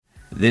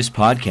This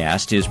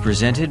podcast is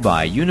presented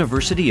by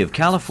University of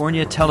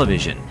California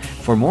Television.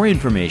 For more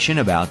information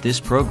about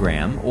this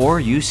program or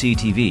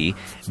UCTV,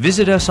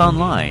 visit us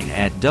online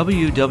at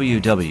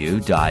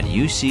www.uctv.tv.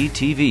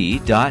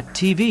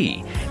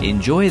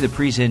 Enjoy the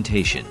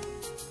presentation.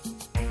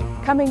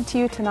 Coming to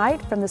you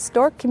tonight from the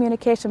Stork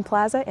Communication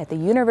Plaza at the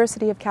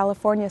University of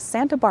California,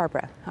 Santa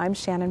Barbara, I'm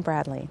Shannon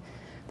Bradley.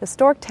 The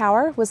Stork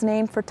Tower was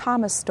named for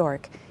Thomas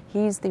Stork.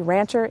 He's the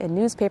rancher and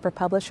newspaper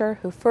publisher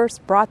who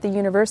first brought the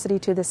university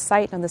to this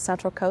site on the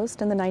Central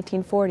Coast in the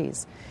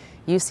 1940s.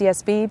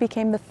 UCSB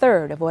became the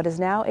third of what is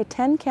now a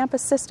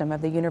 10-campus system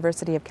of the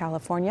University of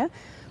California,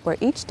 where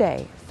each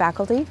day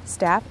faculty,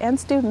 staff, and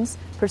students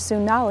pursue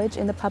knowledge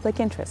in the public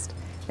interest,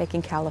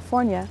 making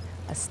California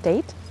a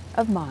state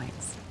of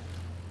minds.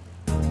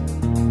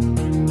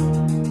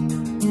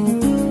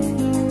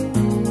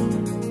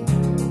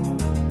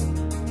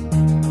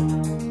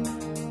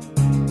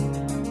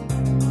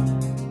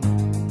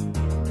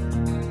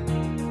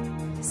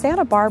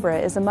 Santa Barbara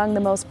is among the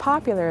most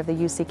popular of the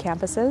UC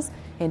campuses,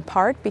 in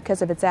part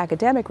because of its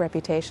academic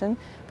reputation,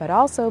 but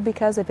also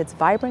because of its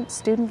vibrant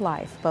student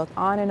life, both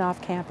on and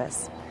off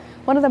campus.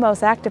 One of the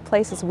most active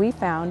places we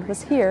found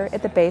was here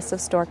at the base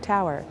of Stork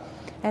Tower,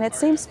 and it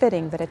seems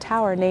fitting that a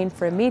tower named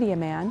for a media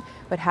man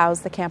would house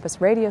the campus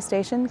radio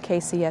station,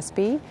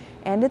 KCSB,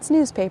 and its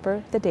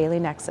newspaper, the Daily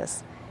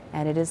Nexus.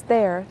 And it is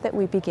there that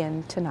we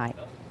begin tonight.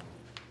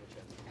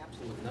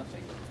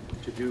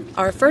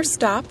 Our first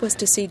stop was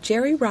to see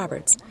Jerry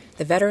Roberts,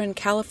 the veteran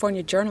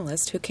California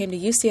journalist who came to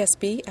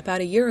UCSB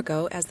about a year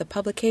ago as the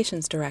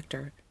publications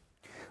director.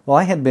 Well,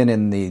 I had been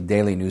in the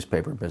daily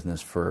newspaper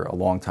business for a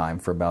long time,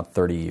 for about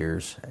 30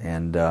 years,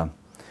 and there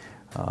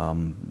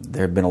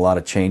had been a lot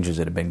of changes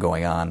that had been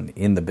going on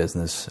in the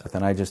business,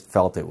 and I just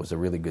felt it was a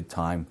really good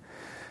time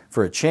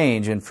for a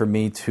change and for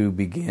me to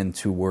begin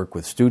to work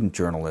with student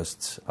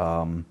journalists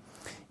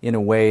in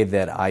a way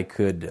that I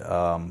could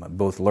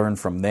both learn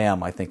from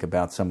them, I think,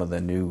 about some of the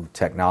new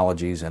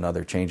technologies and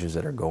other changes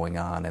that are going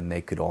on, and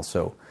they could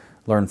also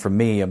learn from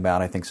me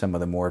about, I think, some of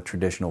the more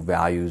traditional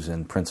values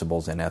and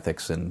principles and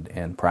ethics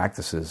and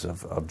practices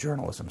of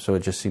journalism. So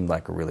it just seemed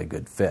like a really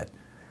good fit.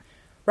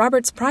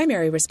 Robert's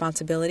primary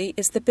responsibility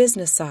is the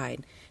business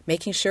side,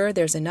 making sure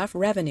there's enough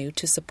revenue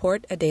to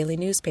support a daily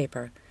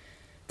newspaper.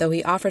 Though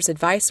he offers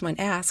advice when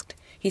asked,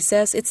 he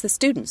says it's the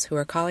students who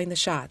are calling the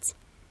shots.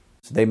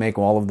 So they make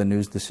all of the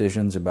news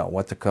decisions about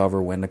what to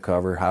cover, when to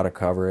cover, how to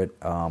cover it.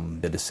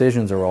 The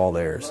decisions are all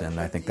theirs, and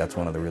I think that's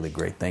one of the really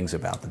great things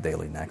about the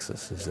Daily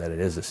Nexus, is that it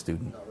is a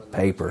student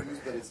paper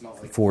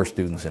for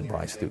students and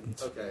by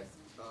students.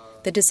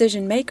 The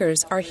decision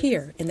makers are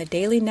here in the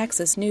Daily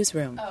Nexus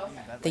newsroom.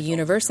 The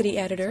university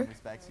editor,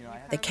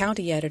 the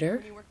county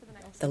editor,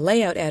 the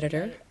layout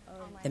editor,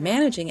 the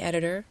managing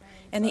editor,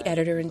 and the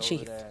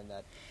editor-in-chief.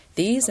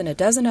 These and a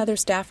dozen other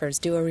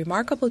staffers do a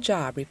remarkable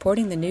job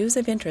reporting the news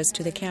of interest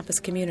to the campus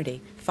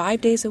community,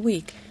 5 days a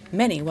week,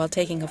 many while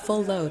taking a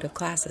full load of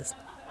classes.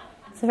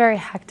 It's a very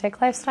hectic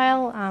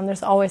lifestyle.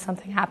 There's always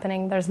something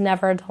happening. There's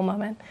never a dull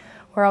moment.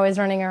 We're always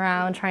running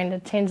around trying to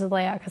change the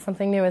layout because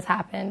something new has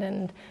happened,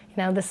 and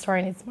this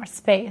story needs more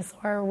space,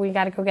 or we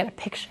got to go get a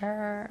picture,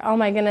 or oh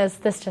my goodness,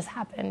 this just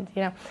happened.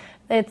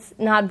 It's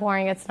not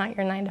boring. It's not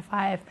your 9 to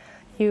 5.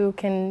 You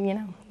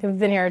can, you've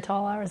been here till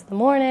all hours of the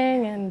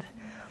morning, and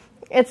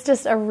it's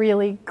just a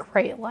really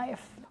great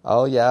life.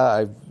 Oh yeah,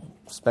 I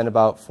spend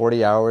about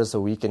 40 hours a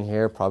week in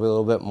here, probably a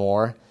little bit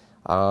more.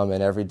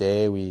 And every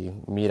day we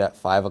meet at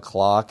 5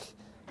 o'clock,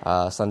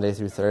 Sunday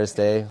through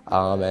Thursday,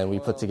 and we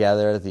put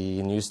together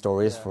the news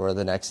stories for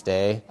the next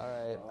day. All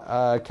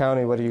right,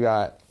 County, what do you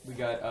got? We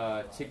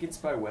got Tickets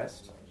by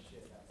West.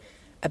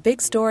 A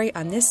big story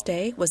on this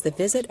day was the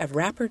visit of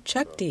rapper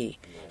Chuck D,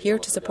 here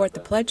to support the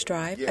pledge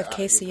drive of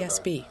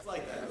KCSB.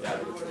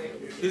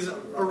 His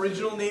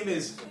original name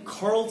is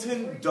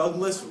Carlton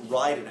Douglas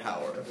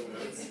Ridenhour.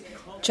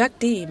 Chuck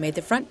D made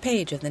the front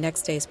page of the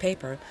next day's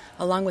paper,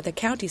 along with a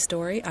county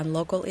story on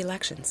local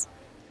elections.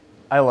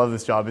 I love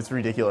this job. It's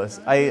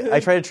ridiculous. I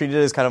try to treat it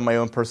as kind of my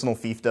own personal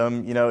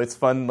fiefdom. It's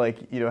fun,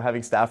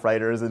 having staff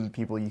writers and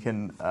people you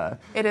can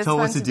tell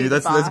what to do.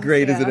 That's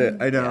great, yeah. Isn't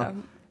it? I know. Yeah.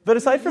 But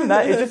aside from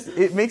that,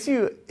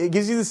 it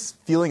gives you this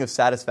feeling of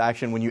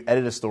satisfaction when you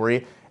edit a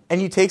story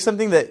and you take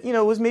something that,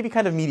 was maybe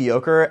kind of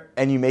mediocre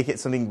and you make it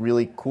something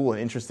really cool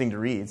and interesting to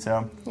read.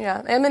 So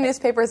yeah, and the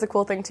newspaper is a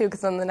cool thing too,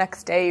 because then the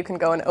next day you can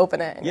go and open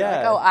it and you're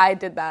like, oh, I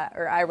did that,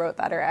 or I wrote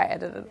that, or I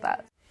edited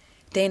that.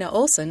 Dana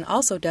Olson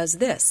also does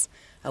this,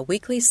 a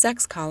weekly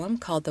sex column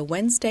called the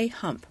Wednesday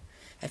Hump,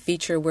 a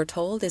feature we're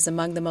told is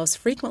among the most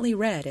frequently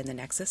read in the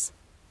Nexus.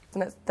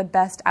 And it's the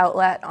best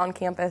outlet on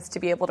campus to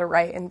be able to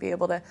write and be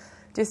able to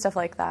do stuff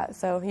like that.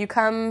 So you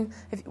come,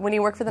 when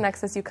you work for the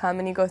Nexus, you come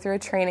and you go through a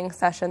training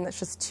session that's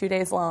just 2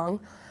 days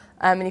long,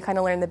 and you kind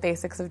of learn the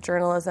basics of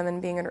journalism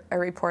and being a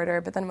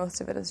reporter, but then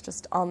most of it is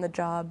just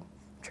on-the-job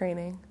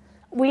training.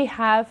 We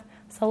have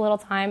so little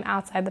time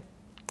outside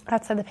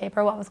the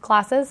paper, what with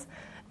classes,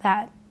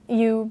 that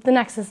the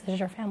Nexus is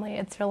your family,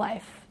 it's your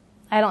life.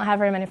 I don't have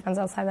very many friends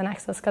outside the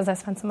Nexus because I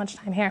spend so much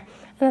time here.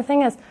 And the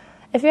thing is,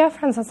 If you have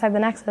friends outside the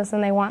Nexus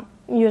and they want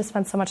you to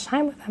spend so much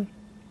time with them,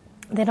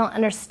 they don't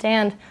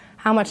understand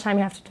how much time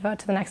you have to devote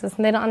to the Nexus,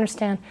 and they don't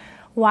understand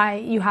why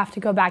you have to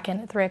go back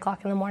in at 3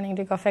 o'clock in the morning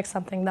to go fix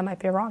something that might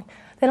be wrong.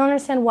 They don't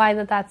understand why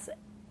that's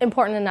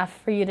important enough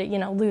for you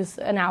to, lose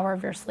an hour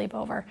of your sleep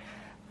over.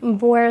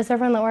 Whereas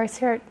everyone that works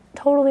here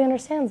totally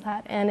understands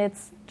that, and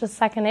it's just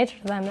second nature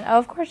to them.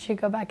 Of course you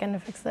go back in to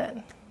fix it.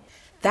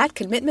 That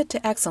commitment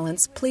to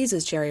excellence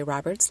pleases Jerry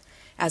Roberts.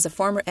 As a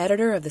former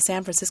editor of the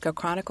San Francisco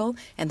Chronicle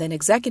and then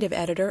executive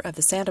editor of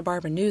the Santa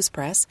Barbara News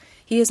Press,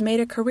 he has made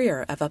a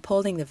career of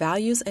upholding the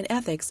values and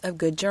ethics of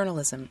good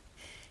journalism.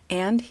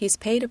 And he's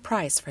paid a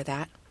price for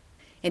that.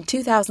 In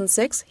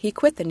 2006, he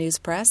quit the news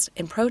press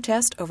in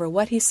protest over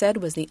what he said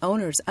was the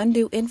owner's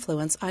undue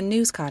influence on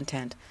news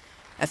content,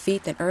 a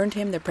feat that earned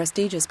him the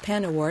prestigious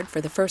Penn Award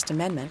for the First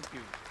Amendment,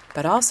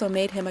 but also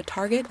made him a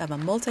target of a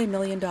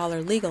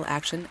multi-million-dollar legal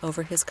action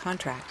over his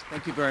contract.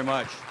 Thank you very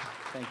much.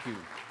 Thank you.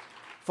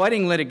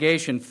 Fighting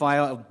litigation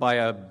filed by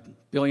a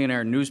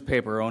billionaire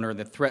newspaper owner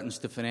that threatens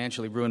to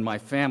financially ruin my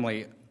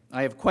family,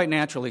 I have quite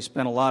naturally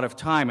spent a lot of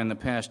time in the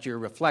past year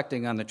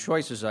reflecting on the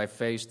choices I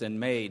faced and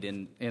made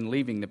in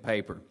leaving the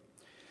paper.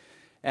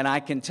 And I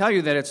can tell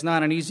you that it's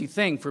not an easy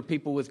thing for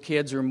people with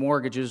kids or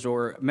mortgages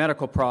or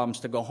medical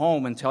problems to go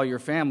home and tell your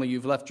family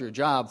you've left your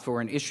job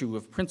for an issue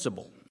of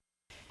principle.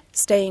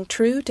 Staying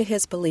true to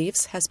his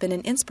beliefs has been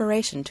an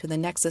inspiration to the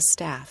Nexus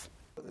staff.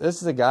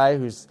 This is a guy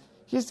he's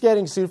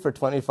getting sued for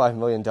 $25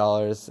 million,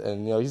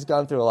 and he's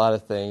gone through a lot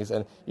of things,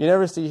 and you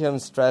never see him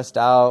stressed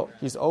out.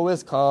 He's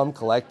always calm,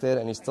 collected,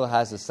 and he still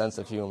has a sense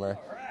of humor.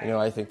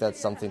 I think that's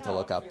something to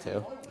look up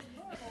to.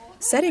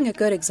 Setting a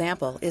good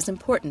example is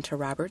important to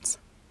Roberts.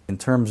 In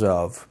terms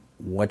of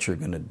what you're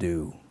going to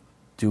do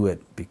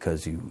it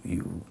because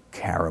you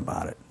care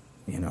about it.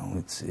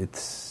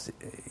 It's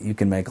you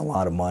can make a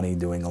lot of money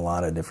doing a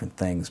lot of different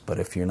things, but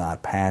if you're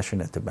not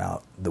passionate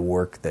about the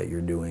work that you're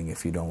doing,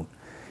 if you don't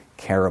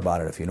care about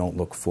it, if you don't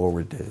look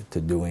forward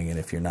to doing it,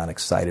 if you're not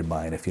excited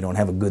by it, if you don't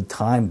have a good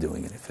time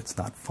doing it, if it's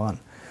not fun,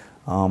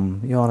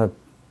 you ought to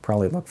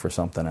probably look for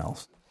something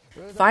else.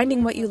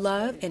 Finding what you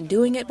love and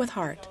doing it with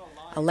heart,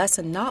 a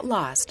lesson not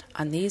lost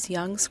on these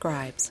young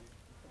scribes.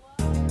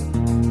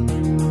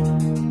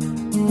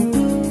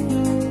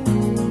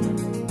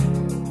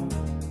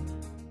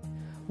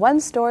 One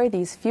story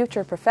these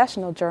future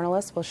professional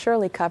journalists will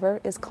surely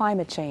cover is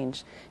climate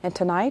change. And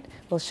tonight,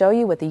 we'll show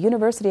you what the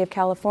University of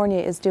California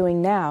is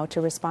doing now to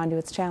respond to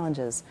its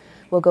challenges.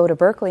 We'll go to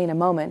Berkeley in a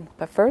moment,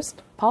 but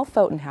first, Paul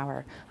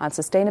Pfotenhauer on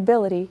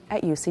sustainability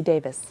at UC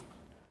Davis.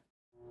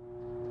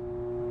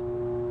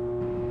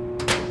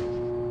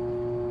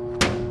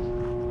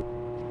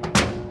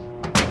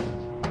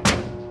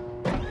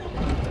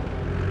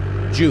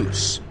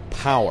 Juice,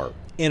 power,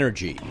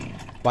 energy.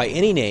 By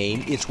any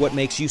name, it's what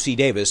makes UC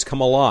Davis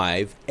come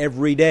alive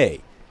every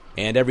day.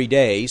 And every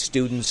day,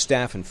 students,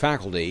 staff, and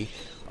faculty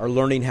are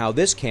learning how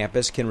this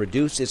campus can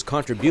reduce its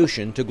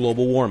contribution to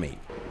global warming.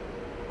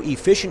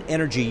 Efficient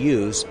energy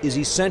use is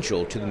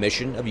essential to the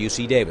mission of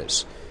UC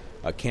Davis,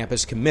 a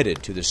campus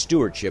committed to the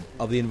stewardship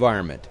of the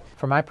environment.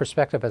 From my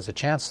perspective as a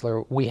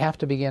chancellor, we have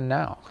to begin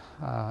now.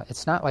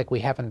 It's not like we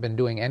haven't been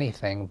doing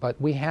anything,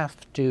 but we have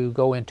to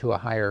go into a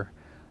higher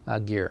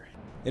gear.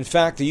 In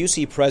fact, the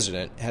UC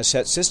president has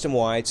set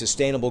system-wide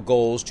sustainable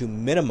goals to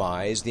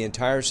minimize the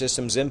entire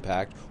system's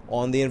impact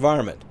on the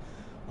environment.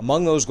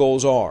 Among those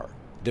goals are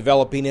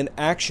developing an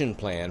action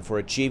plan for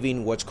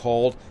achieving what's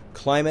called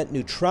climate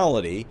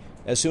neutrality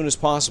as soon as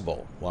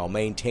possible, while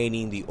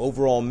maintaining the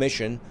overall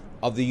mission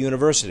of the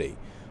university.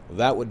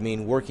 That would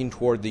mean working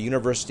toward the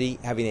university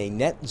having a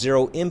net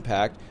zero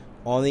impact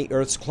on the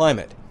Earth's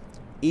climate.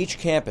 Each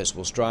campus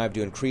will strive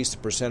to increase the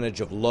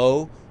percentage of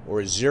low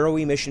or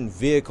zero-emission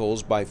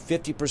vehicles by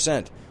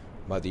 50%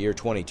 by the year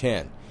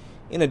 2010.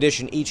 In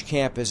addition, each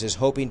campus is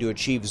hoping to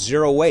achieve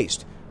zero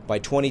waste by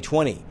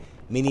 2020,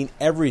 meaning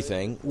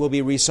everything will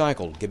be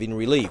recycled, giving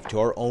relief to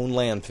our own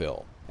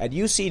landfill. At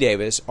UC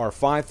Davis, our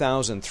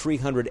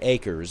 5,300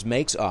 acres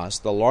makes us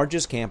the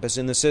largest campus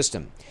in the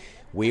system.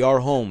 We are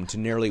home to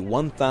nearly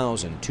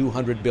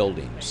 1,200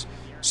 buildings,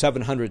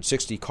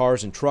 760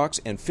 cars and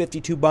trucks, and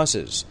 52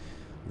 buses.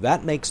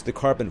 That makes the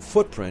carbon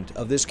footprint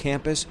of this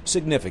campus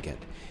significant.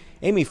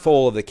 Amy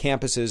Fole of the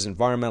campus's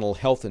Environmental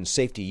Health and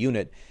Safety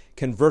Unit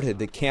converted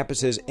the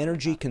campus's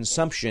energy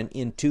consumption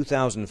in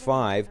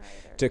 2005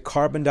 to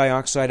carbon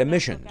dioxide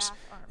emissions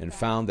and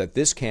found that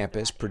this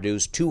campus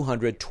produced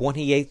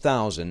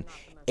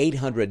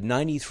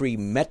 228,893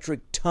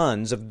 metric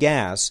tons of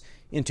gas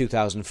in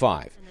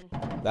 2005.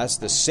 That's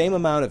the same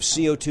amount of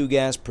CO2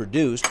 gas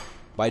produced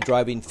by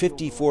driving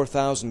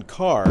 54,000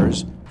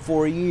 cars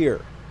for a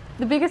year.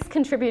 The biggest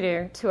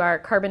contributor to our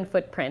carbon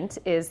footprint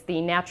is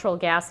the natural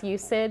gas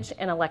usage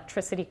and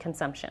electricity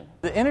consumption.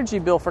 The energy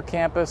bill for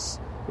campus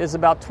is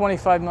about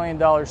 $25 million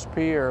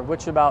per year, of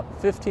which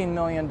about $15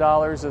 million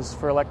is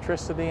for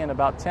electricity and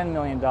about $10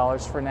 million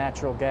for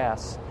natural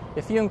gas.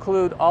 If you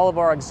include all of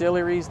our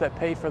auxiliaries that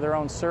pay for their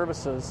own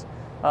services,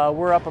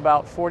 we're up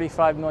about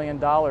 $45 million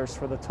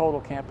for the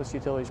total campus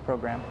utilities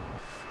program.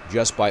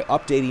 Just by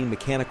updating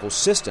mechanical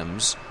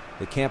systems,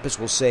 the campus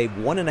will save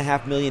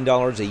 $1.5 million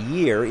a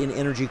year in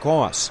energy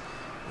costs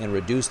and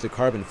reduce the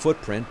carbon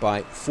footprint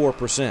by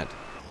 4%.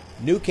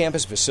 New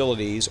campus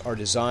facilities are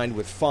designed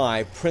with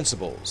 5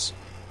 principles.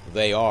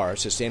 They are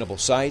sustainable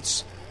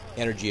sites,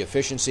 energy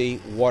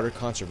efficiency, water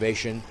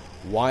conservation,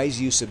 wise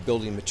use of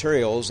building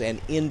materials, and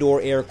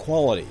indoor air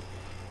quality.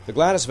 The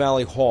Gladys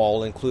Valley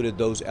Hall included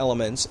those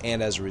elements,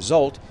 and as a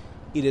result,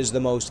 it is the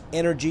most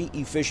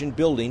energy-efficient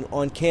building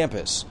on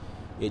campus.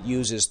 It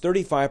uses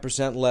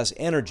 35% less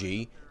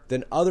energy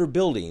than other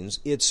buildings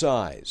its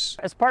size.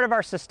 As part of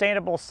our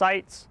sustainable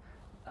sites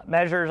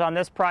measures on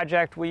this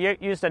project, we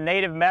used a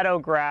native meadow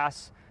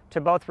grass to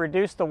both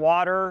reduce the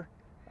water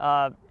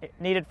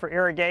needed for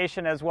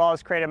irrigation as well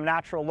as create a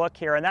natural look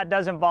here. And that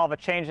does involve a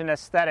change in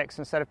aesthetics.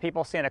 Instead of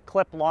people seeing a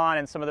clipped lawn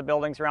in some of the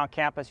buildings around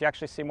campus, you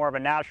actually see more of a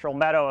natural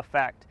meadow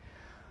effect.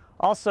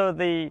 Also,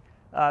 the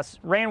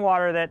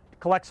rainwater that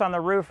collects on the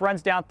roof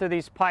runs down through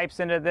these pipes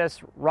into this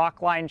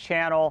rock-lined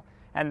channel,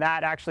 and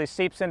that actually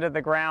seeps into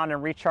the ground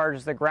and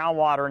recharges the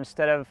groundwater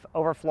instead of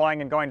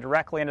overflowing and going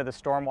directly into the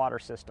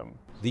stormwater system.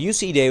 The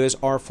UC Davis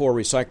R4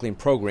 recycling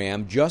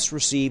program just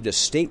received a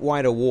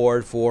statewide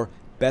award for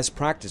best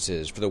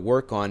practices for the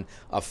work on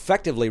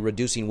effectively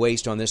reducing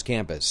waste on this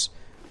campus.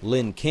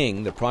 Lynn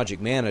King, the project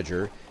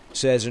manager,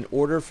 says in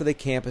order for the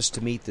campus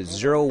to meet the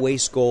zero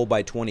waste goal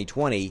by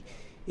 2020,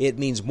 it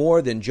means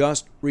more than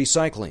just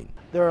recycling.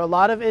 There are a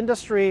lot of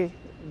industry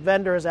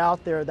vendors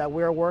out there that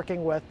we're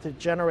working with to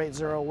generate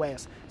zero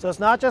waste. So it's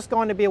not just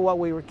going to be what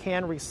we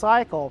can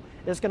recycle,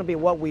 it's going to be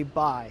what we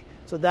buy.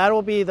 So that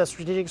will be the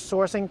strategic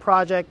sourcing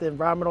project, the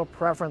environmental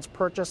preference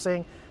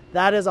purchasing.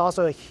 That is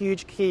also a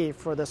huge key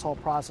for this whole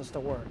process to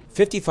work.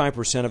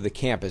 55% of the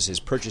campus is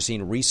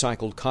purchasing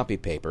recycled copy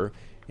paper,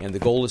 and the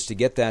goal is to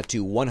get that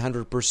to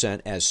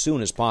 100% as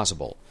soon as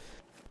possible.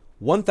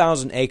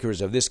 1,000 acres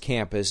of this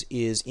campus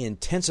is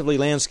intensively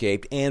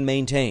landscaped and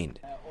maintained.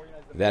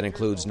 That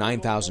includes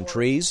 9,000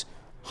 trees,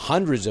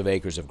 hundreds of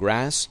acres of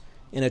grass,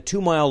 and a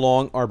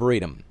 2-mile-long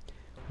arboretum.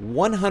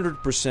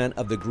 100%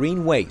 of the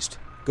green waste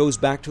goes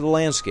back to the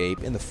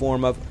landscape in the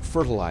form of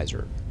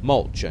fertilizer,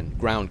 mulch, and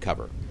ground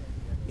cover.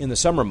 In the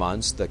summer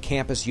months, the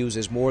campus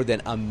uses more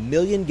than 1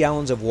 million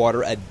gallons of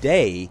water a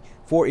day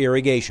for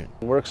irrigation.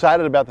 We're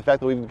excited about the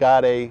fact that we've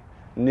got a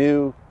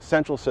new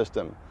central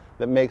system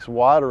that makes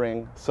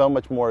watering so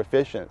much more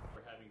efficient.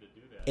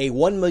 A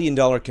 $1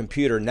 million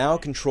computer now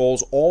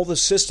controls all the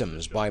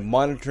systems by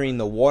monitoring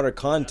the water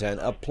content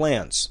of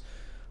plants.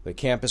 The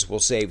campus will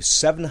save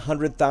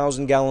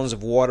 700,000 gallons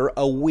of water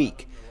a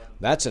week.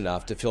 That's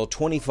enough to fill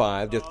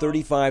 25 to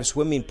 35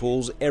 swimming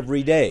pools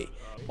every day.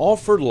 All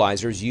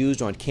fertilizers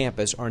used on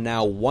campus are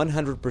now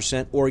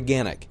 100%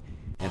 organic,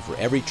 and for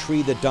every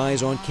tree that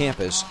dies on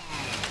campus,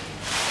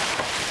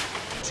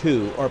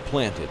 2 are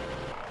planted.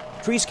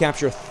 Trees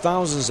capture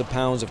thousands of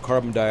pounds of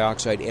carbon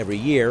dioxide every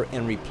year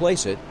and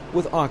replace it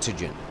with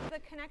oxygen.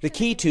 The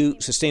key to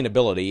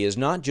sustainability is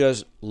not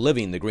just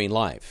living the green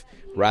life.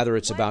 Rather,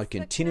 it's about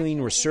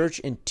continuing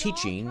research and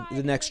teaching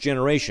the next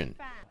generation.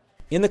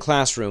 In the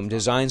classroom,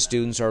 design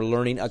students are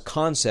learning a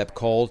concept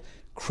called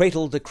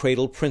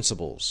cradle-to-cradle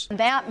principles.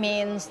 That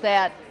means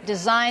that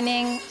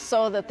designing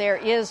so that there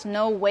is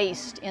no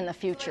waste in the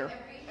future.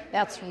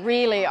 That's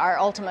really our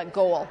ultimate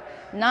goal,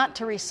 not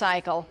to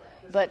recycle,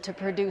 but to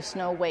produce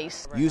no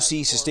waste.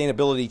 UC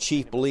Sustainability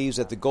Chief believes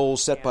that the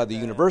goals set by the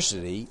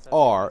university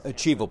are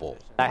achievable.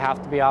 I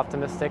have to be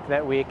optimistic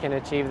that we can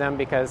achieve them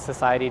because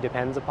society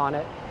depends upon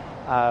it.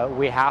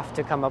 We have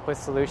to come up with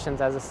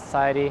solutions as a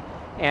society,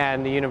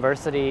 and the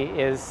university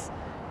is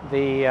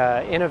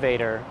the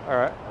innovator,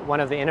 or one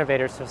of the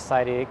innovators of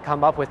society,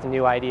 come up with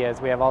new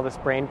ideas. We have all this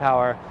brain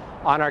power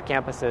on our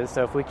campuses,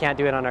 so if we can't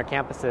do it on our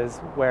campuses,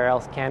 where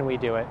else can we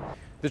do it?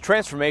 The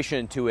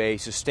transformation to a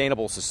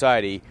sustainable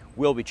society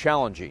will be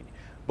challenging,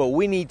 but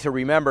we need to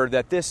remember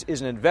that this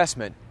is an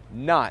investment,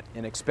 not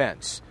an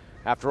expense.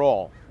 After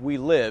all, we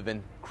live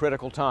in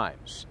critical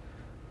times.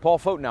 Paul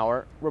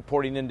Fotenauer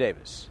reporting in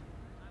Davis.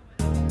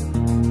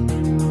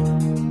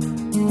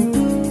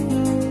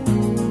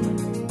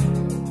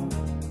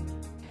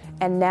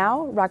 And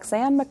now,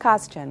 Roxanne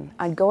McCostian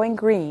on Going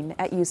Green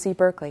at UC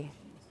Berkeley.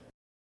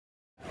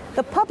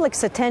 The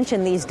public's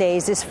attention these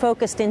days is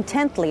focused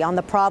intently on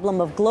the problem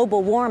of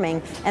global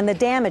warming and the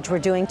damage we're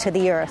doing to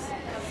the earth.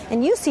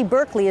 And UC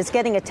Berkeley is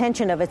getting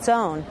attention of its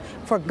own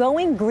for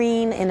going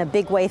green in a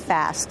big way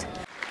fast.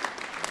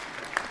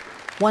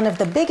 One of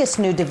the biggest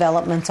new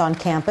developments on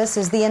campus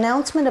is the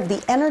announcement of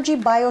the Energy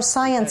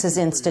Biosciences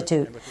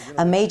Institute,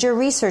 a major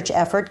research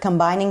effort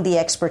combining the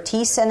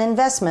expertise and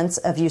investments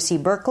of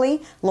UC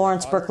Berkeley,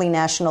 Lawrence Berkeley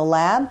National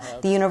Lab,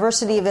 the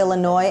University of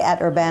Illinois at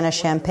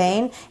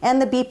Urbana-Champaign,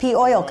 and the BP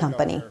Oil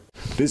Company.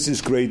 This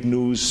is great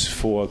news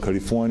for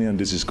California, and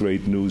this is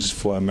great news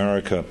for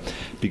America,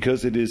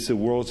 because it is the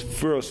world's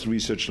first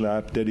research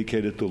lab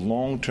dedicated to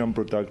long-term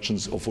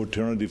productions of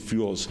alternative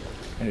fuels,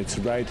 and it's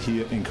right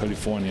here in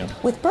California.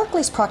 With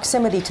Berkeley's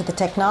proximity to the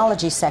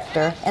technology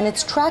sector and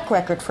its track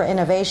record for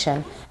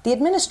innovation, the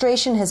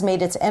administration has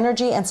made its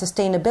energy and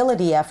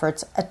sustainability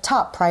efforts a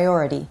top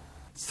priority.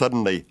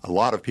 Suddenly, a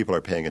lot of people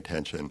are paying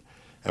attention,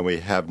 and we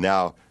have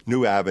now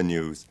new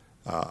avenues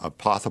of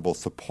possible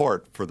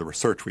support for the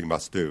research we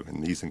must do.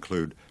 And these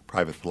include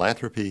private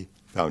philanthropy,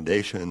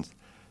 foundations,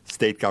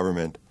 state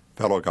government,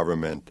 federal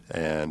government,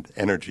 and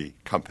energy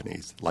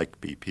companies like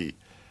BP.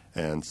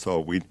 And so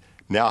we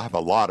now have a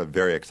lot of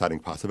very exciting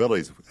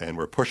possibilities, and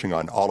we're pushing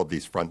on all of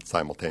these fronts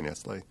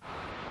simultaneously.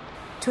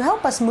 To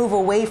help us move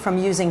away from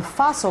using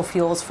fossil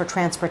fuels for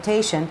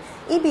transportation,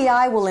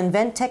 EBI will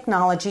invent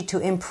technology to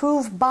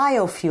improve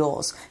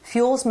biofuels,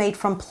 fuels made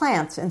from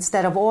plants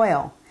instead of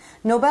oil.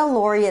 Nobel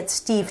laureate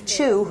Steve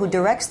Chu, who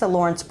directs the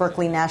Lawrence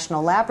Berkeley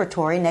National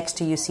Laboratory next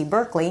to UC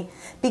Berkeley,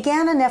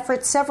 began an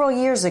effort several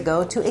years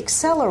ago to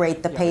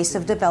accelerate the pace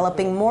of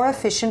developing more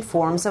efficient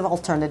forms of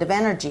alternative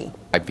energy.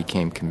 I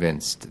became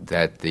convinced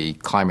that the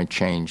climate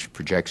change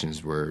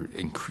projections were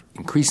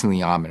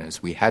increasingly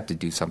ominous. We had to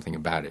do something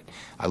about it.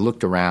 I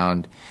looked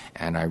around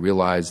and I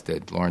realized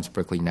that Lawrence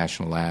Berkeley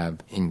National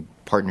Lab, in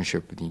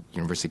partnership with the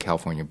University of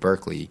California,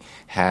 Berkeley,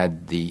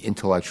 had the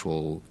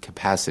intellectual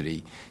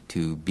capacity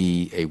to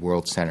be a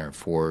world center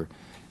for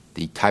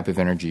the type of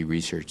energy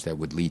research that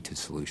would lead to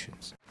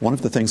solutions. One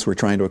of the things we're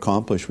trying to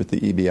accomplish with the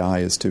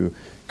EBI is to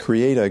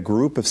create a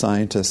group of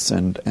scientists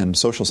and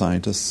social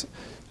scientists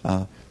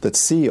that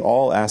see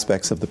all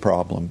aspects of the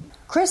problem.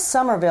 Chris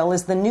Somerville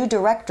is the new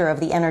director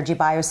of the Energy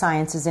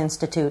Biosciences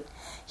Institute.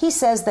 He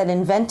says that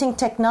inventing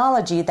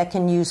technology that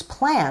can use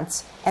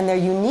plants and their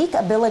unique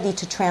ability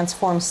to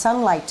transform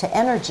sunlight to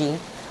energy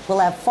will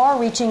have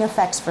far-reaching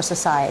effects for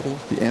society.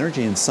 The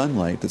energy in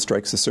sunlight that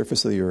strikes the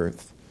surface of the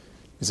Earth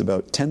is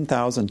about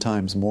 10,000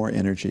 times more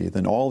energy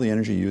than all the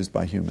energy used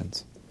by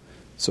humans.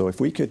 So if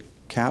we could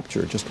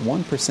capture just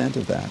 1%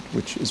 of that,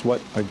 which is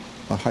what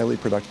a highly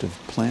productive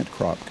plant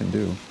crop can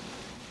do,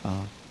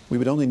 we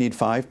would only need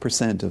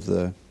 5% of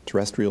the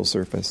terrestrial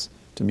surface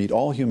to meet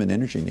all human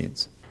energy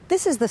needs.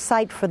 This is the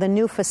site for the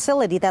new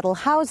facility that will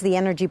house the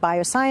Energy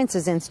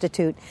Biosciences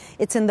Institute.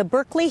 It's in the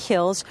Berkeley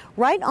Hills,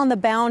 right on the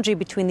boundary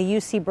between the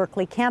UC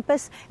Berkeley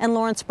campus and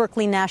Lawrence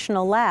Berkeley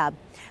National Lab.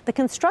 The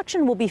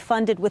construction will be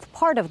funded with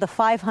part of the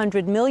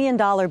 $500 million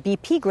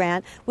BP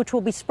grant, which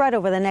will be spread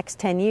over the next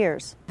 10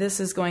 years. This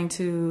is going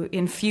to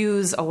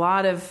infuse a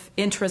lot of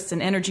interest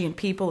and energy in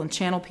people and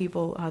channel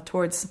people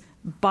towards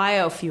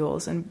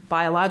biofuels and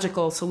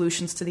biological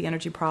solutions to the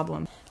energy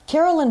problem.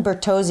 Carolyn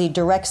Bertozzi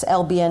directs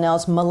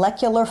LBNL's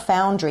Molecular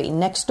Foundry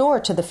next door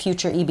to the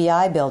future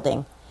EBI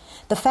building.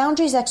 The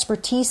Foundry's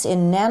expertise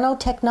in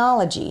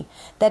nanotechnology,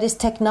 that is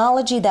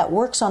technology that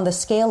works on the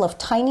scale of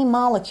tiny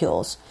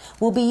molecules,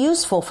 will be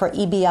useful for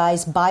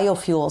EBI's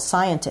biofuel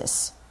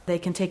scientists. They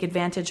can take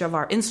advantage of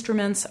our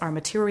instruments, our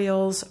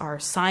materials, our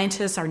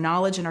scientists, our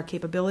knowledge, and our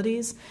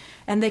capabilities,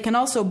 and they can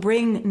also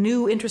bring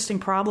new interesting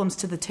problems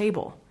to the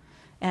table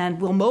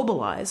and will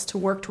mobilize to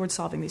work towards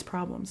solving these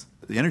problems.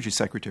 The Energy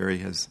Secretary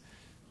has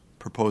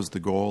proposed the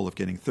goal of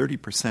getting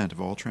 30%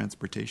 of all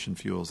transportation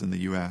fuels in the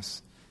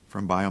U.S.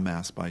 from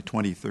biomass by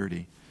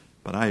 2030,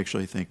 but I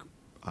actually think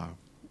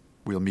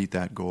we'll meet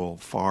that goal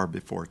far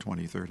before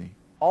 2030.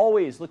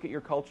 Always look at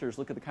your cultures,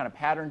 look at the kind of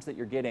patterns that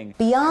you're getting.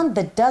 Beyond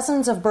the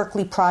dozens of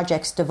Berkeley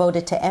projects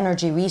devoted to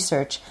energy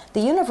research,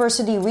 the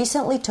university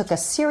recently took a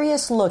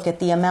serious look at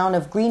the amount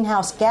of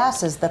greenhouse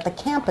gases that the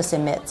campus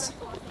emits.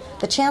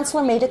 The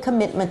chancellor made a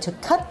commitment to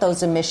cut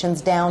those emissions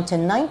down to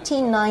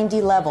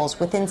 1990 levels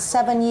within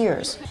 7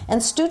 years,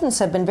 and students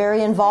have been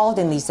very involved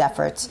in these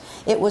efforts.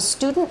 It was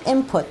student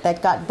input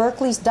that got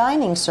Berkeley's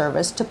dining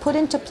service to put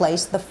into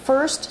place the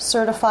first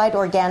certified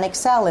organic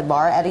salad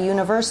bar at a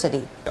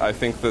university. I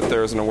think that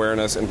there's an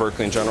awareness in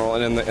Berkeley in general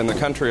and in the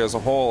country as a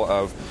whole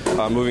of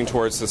moving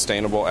towards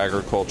sustainable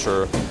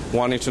agriculture,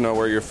 wanting to know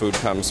where your food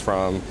comes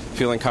from,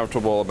 feeling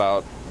comfortable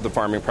about the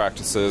farming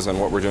practices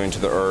and what we're doing to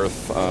the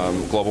earth,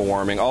 global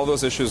warming. All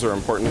those issues are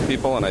important to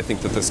people, and I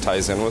think that this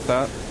ties in with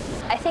that.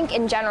 I think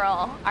in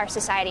general our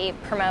society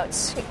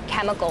promotes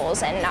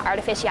chemicals and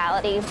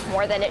artificiality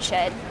more than it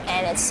should,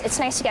 and it's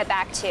nice to get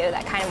back to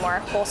that kind of more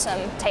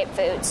wholesome type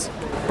foods.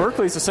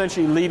 Berkeley's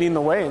essentially leading the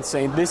way and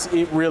saying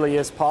it really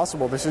is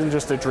possible. This isn't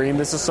just a dream.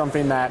 This is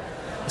something that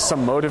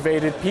some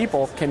motivated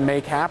people can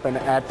make happen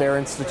at their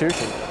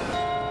institution.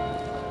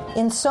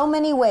 In so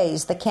many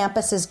ways, the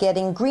campus is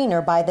getting greener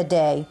by the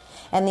day,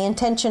 and the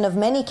intention of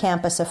many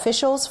campus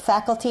officials,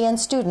 faculty, and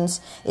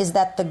students is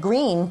that the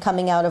green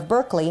coming out of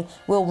Berkeley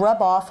will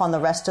rub off on the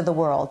rest of the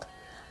world.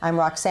 I'm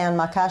Roxanne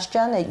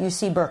Makashjan at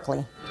UC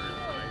Berkeley.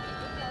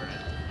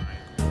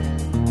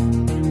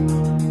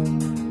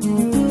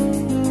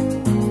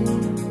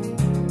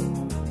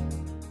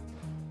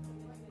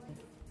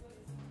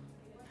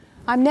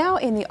 I'm now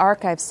in the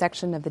archives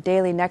section of the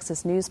Daily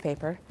Nexus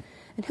newspaper.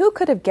 And who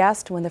could have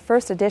guessed when the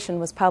first edition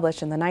was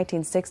published in the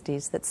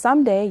 1960s that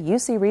someday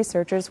UC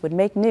researchers would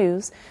make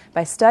news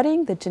by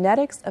studying the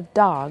genetics of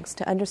dogs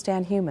to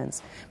understand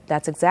humans?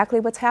 That's exactly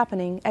what's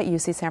happening at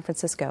UC San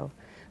Francisco.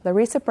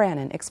 Larissa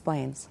Brannon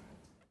explains.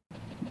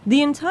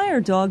 The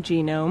entire dog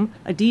genome,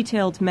 a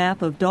detailed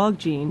map of dog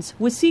genes,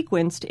 was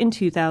sequenced in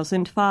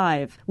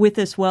 2005. With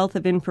this wealth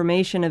of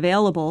information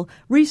available,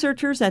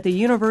 researchers at the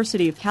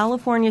University of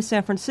California,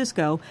 San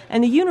Francisco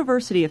and the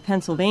University of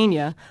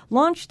Pennsylvania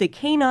launched the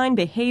Canine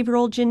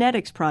Behavioral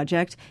Genetics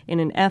Project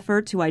in an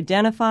effort to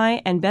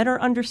identify and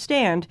better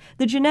understand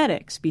the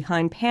genetics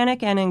behind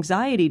panic and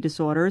anxiety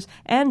disorders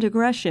and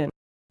aggression.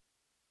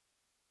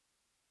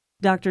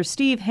 Dr.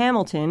 Steve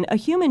Hamilton, a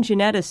human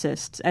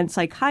geneticist and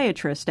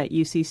psychiatrist at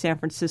UC San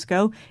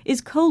Francisco,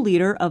 is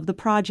co-leader of the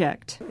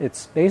project.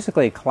 It's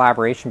basically a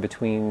collaboration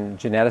between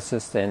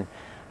geneticists and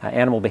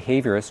animal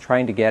behaviorists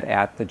trying to get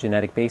at the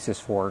genetic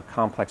basis for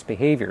complex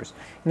behaviors.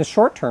 In the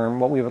short term,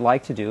 what we would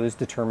like to do is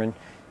determine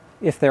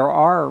if there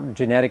are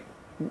genetic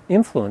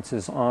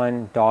influences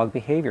on dog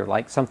behavior,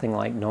 like something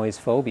like noise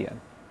phobia.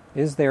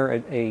 Is there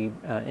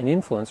an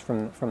influence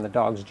from the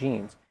dog's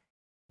genes?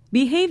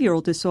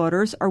 Behavioral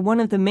disorders are one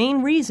of the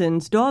main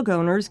reasons dog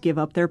owners give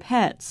up their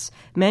pets.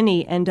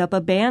 Many end up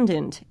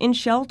abandoned, in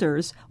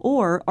shelters,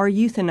 or are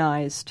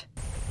euthanized.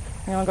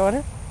 You want to go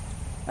under?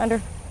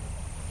 Under.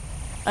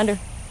 Under.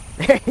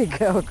 There you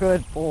go,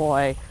 good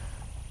boy.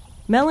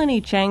 Melanie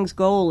Chang's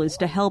goal is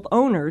to help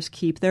owners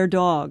keep their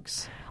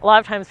dogs. A lot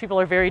of times people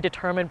are very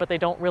determined, but they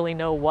don't really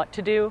know what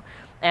to do.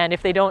 And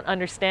if they don't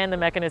understand the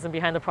mechanism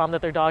behind the problem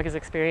that their dog is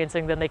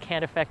experiencing, then they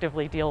can't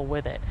effectively deal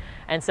with it.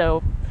 And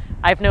so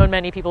I've known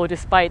many people who,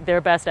 despite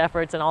their best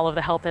efforts and all of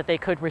the help that they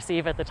could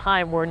receive at the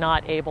time, were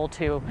not able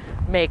to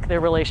make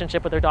their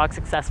relationship with their dog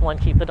successful and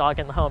keep the dog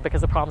in the home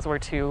because the problems were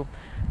too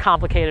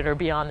complicated or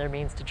beyond their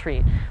means to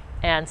treat.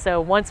 And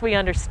so once we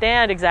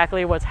understand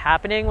exactly what's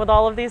happening with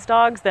all of these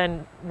dogs,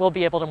 then we'll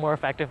be able to more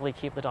effectively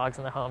keep the dogs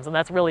in the homes. And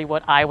that's really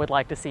what I would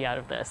like to see out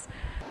of this.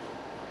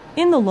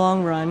 In the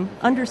long run,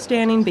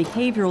 understanding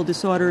behavioral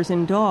disorders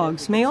in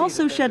dogs may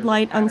also shed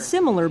light on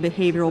similar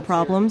behavioral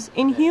problems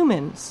in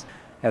humans.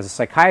 As a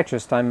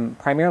psychiatrist, I'm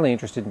primarily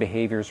interested in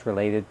behaviors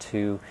related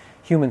to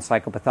human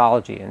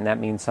psychopathology, and that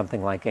means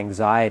something like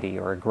anxiety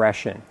or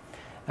aggression.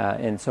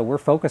 And so we're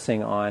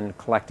focusing on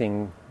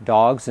collecting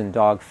dogs and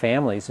dog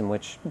families in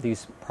which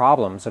these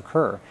problems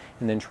occur,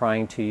 and then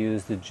trying to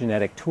use the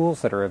genetic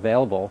tools that are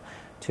available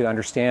to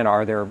understand,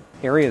 are there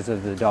areas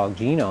of the dog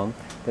genome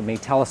that may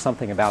tell us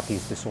something about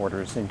these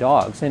disorders in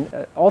dogs.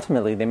 And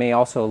ultimately, they may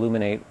also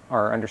illuminate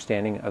our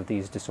understanding of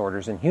these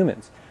disorders in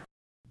humans.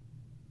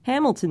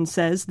 Hamilton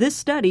says this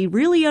study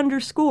really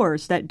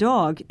underscores that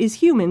dog is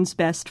humans'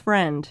 best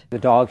friend. The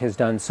dog has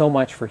done so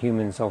much for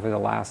humans over the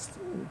last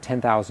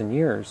 10,000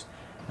 years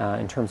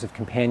in terms of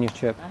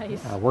companionship,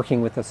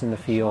 working with us in the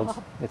fields,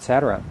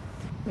 etc.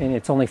 And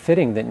it's only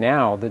fitting that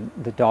now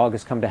the dog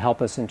has come to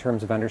help us in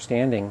terms of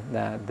understanding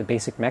the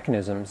basic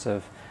mechanisms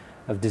of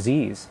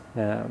disease,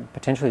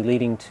 potentially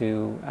leading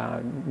to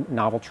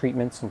novel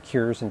treatments and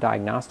cures and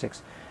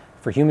diagnostics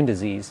for human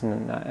disease.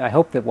 And I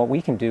hope that what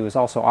we can do is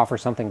also offer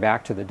something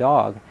back to the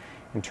dog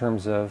in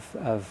terms of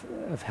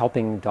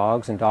helping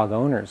dogs and dog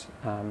owners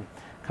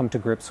come to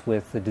grips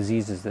with the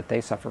diseases that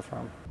they suffer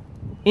from.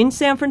 In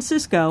San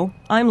Francisco,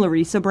 I'm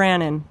Larissa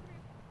Brannon.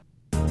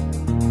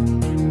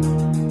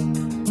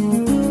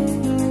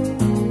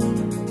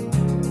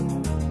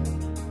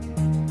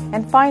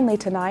 And finally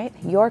tonight,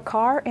 your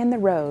car and the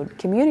road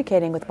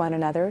communicating with one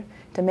another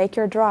to make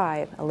your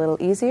drive a little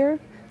easier,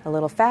 a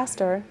little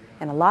faster,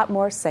 and a lot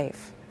more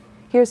safe.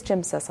 Here's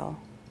Jim Sissel.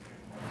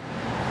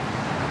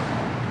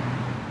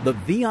 The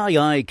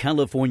VII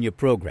California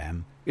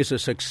program is a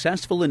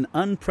successful and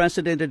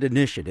unprecedented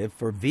initiative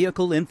for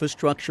vehicle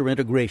infrastructure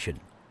integration.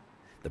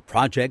 The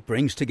project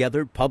brings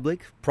together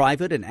public,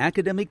 private, and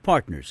academic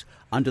partners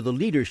under the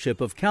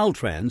leadership of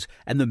Caltrans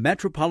and the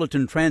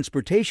Metropolitan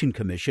Transportation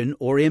Commission,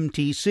 or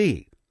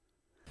MTC.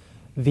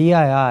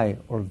 VII,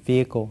 or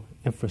Vehicle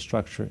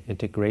Infrastructure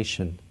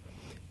Integration,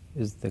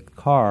 is the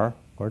car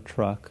or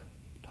truck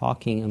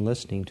talking and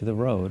listening to the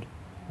road,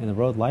 and the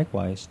road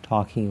likewise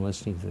talking and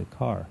listening to the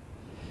car.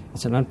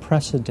 It's an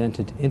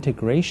unprecedented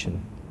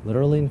integration,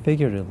 literally and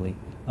figuratively,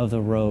 of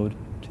the road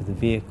to the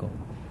vehicle.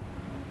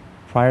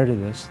 Prior to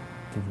this,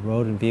 the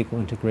road and vehicle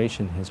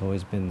integration has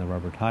always been the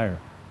rubber tire.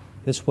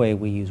 This way,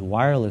 we use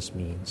wireless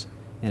means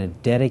and a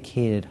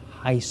dedicated,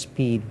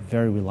 high-speed,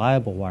 very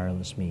reliable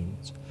wireless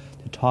means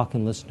to talk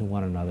and listen to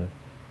one another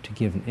to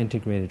give an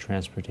integrated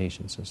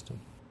transportation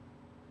system.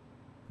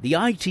 The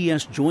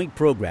ITS Joint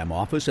Program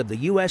Office of the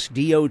U.S.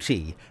 DOT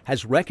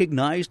has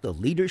recognized the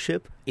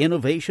leadership,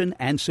 innovation,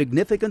 and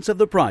significance of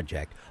the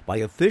project by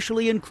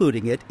officially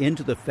including it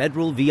into the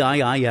federal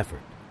VII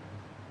effort.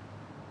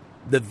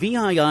 The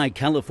VII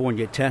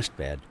California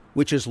testbed,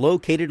 which is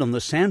located on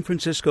the San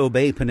Francisco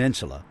Bay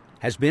Peninsula,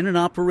 has been in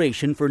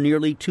operation for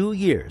nearly 2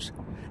 years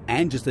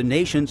and is the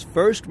nation's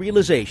first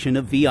realization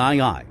of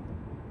VII.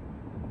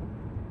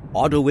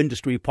 Auto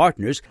industry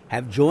partners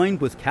have joined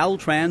with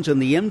Caltrans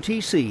and the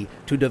MTC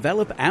to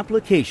develop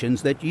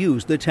applications that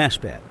use the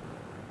testbed.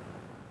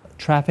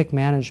 Traffic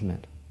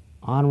management,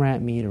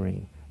 on-ramp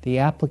metering, the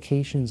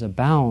applications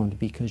abound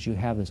because you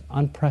have this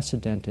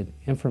unprecedented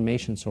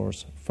information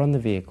source from the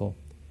vehicle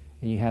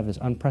and you have this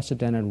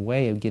unprecedented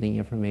way of getting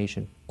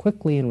information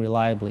quickly and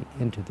reliably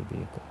into the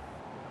vehicle.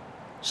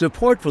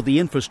 Support for the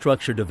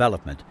infrastructure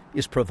development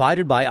is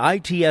provided by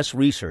ITS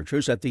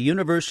researchers at the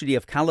University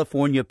of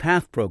California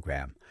PATH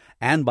program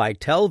and by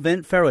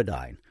Telvent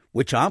Faradyne,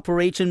 which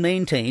operates and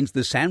maintains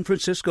the San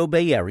Francisco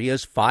Bay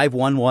Area's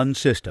 511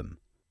 system.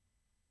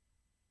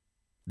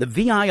 The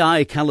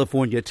VII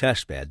California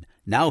testbed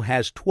now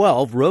has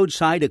 12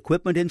 roadside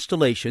equipment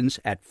installations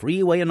at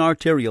freeway and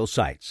arterial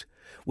sites,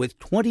 with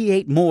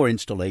 28 more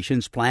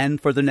installations planned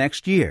for the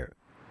next year.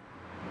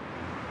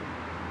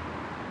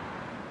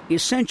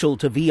 Essential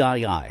to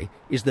VII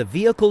is the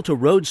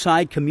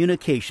vehicle-to-roadside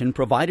communication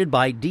provided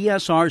by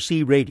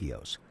DSRC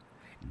radios.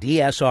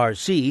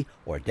 DSRC,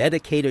 or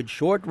Dedicated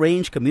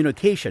Short-Range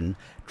Communication,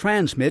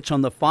 transmits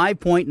on the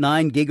 5.9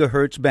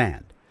 gigahertz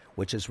band,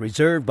 which is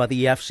reserved by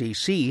the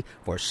FCC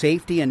for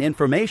safety and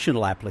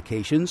informational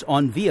applications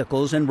on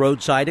vehicles and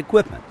roadside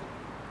equipment.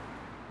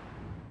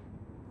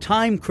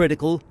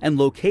 Time-critical and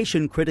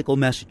location-critical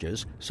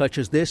messages, such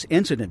as this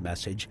incident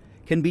message,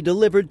 can be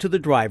delivered to the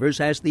drivers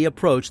as they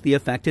approach the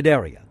affected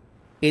area.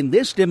 In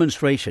this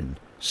demonstration,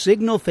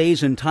 signal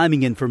phase and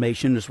timing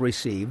information is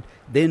received,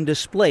 then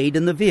displayed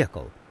in the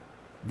vehicle.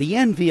 The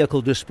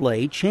in-vehicle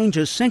display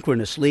changes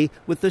synchronously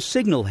with the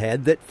signal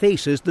head that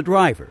faces the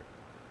driver.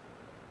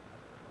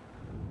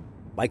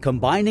 By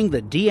combining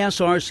the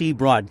DSRC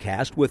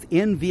broadcast with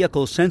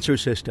in-vehicle sensor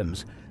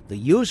systems, the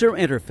user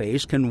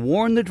interface can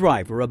warn the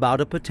driver about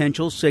a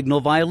potential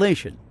signal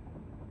violation.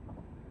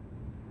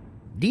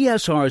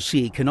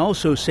 DSRC can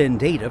also send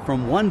data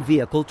from one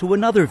vehicle to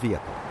another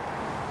vehicle.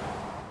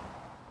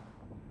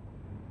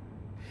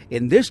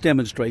 In this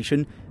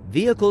demonstration,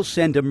 vehicles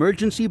send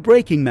emergency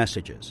braking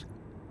messages.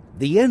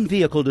 The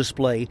in-vehicle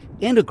display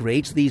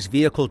integrates these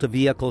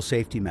vehicle-to-vehicle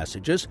safety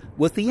messages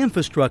with the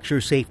infrastructure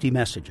safety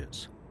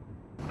messages.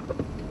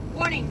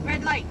 Warning,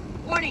 red light!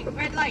 Warning,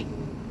 red light!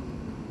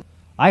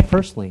 I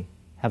personally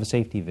have a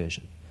safety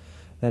vision.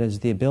 That is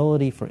the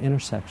ability for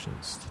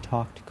intersections to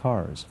talk to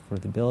cars, for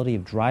the ability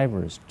of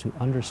drivers to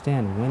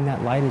understand when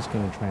that light is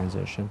going to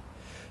transition,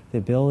 the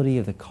ability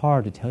of the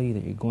car to tell you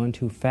that you're going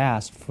too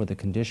fast for the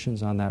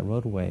conditions on that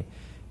roadway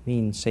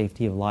means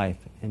safety of life.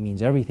 It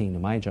means everything to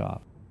my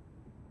job.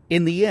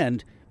 In the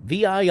end,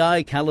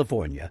 VII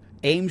California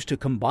aims to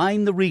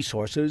combine the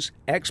resources,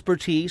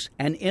 expertise,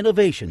 and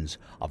innovations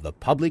of the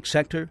public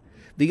sector,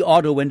 the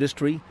auto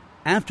industry,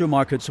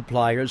 aftermarket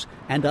suppliers,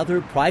 and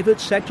other private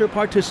sector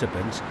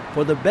participants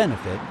for the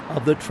benefit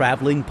of the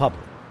traveling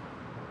public.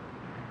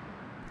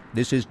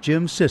 This is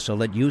Jim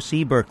Sissel at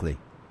UC Berkeley.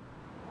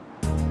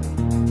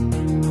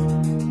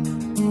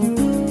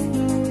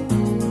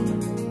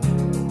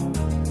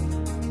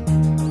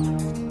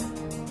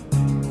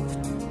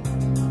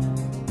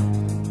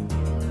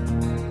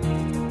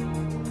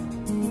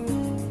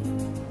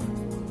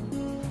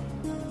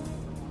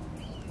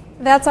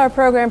 That's our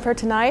program for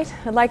tonight.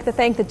 I'd like to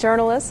thank the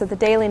journalists at the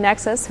Daily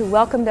Nexus who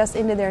welcomed us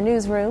into their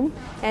newsroom,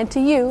 and to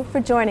you for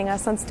joining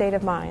us on State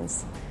of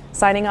Minds.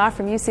 Signing off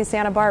from UC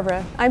Santa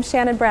Barbara, I'm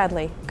Shannon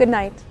Bradley. Good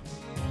night.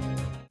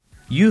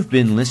 You've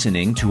been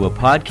listening to a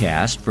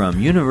podcast from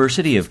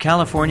University of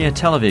California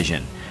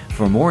Television.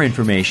 For more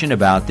information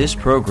about this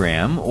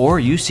program or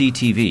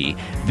UCTV,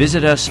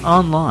 visit us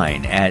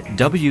online at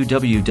www.uctv.tv.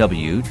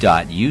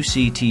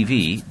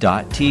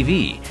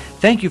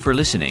 Thank you for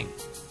listening.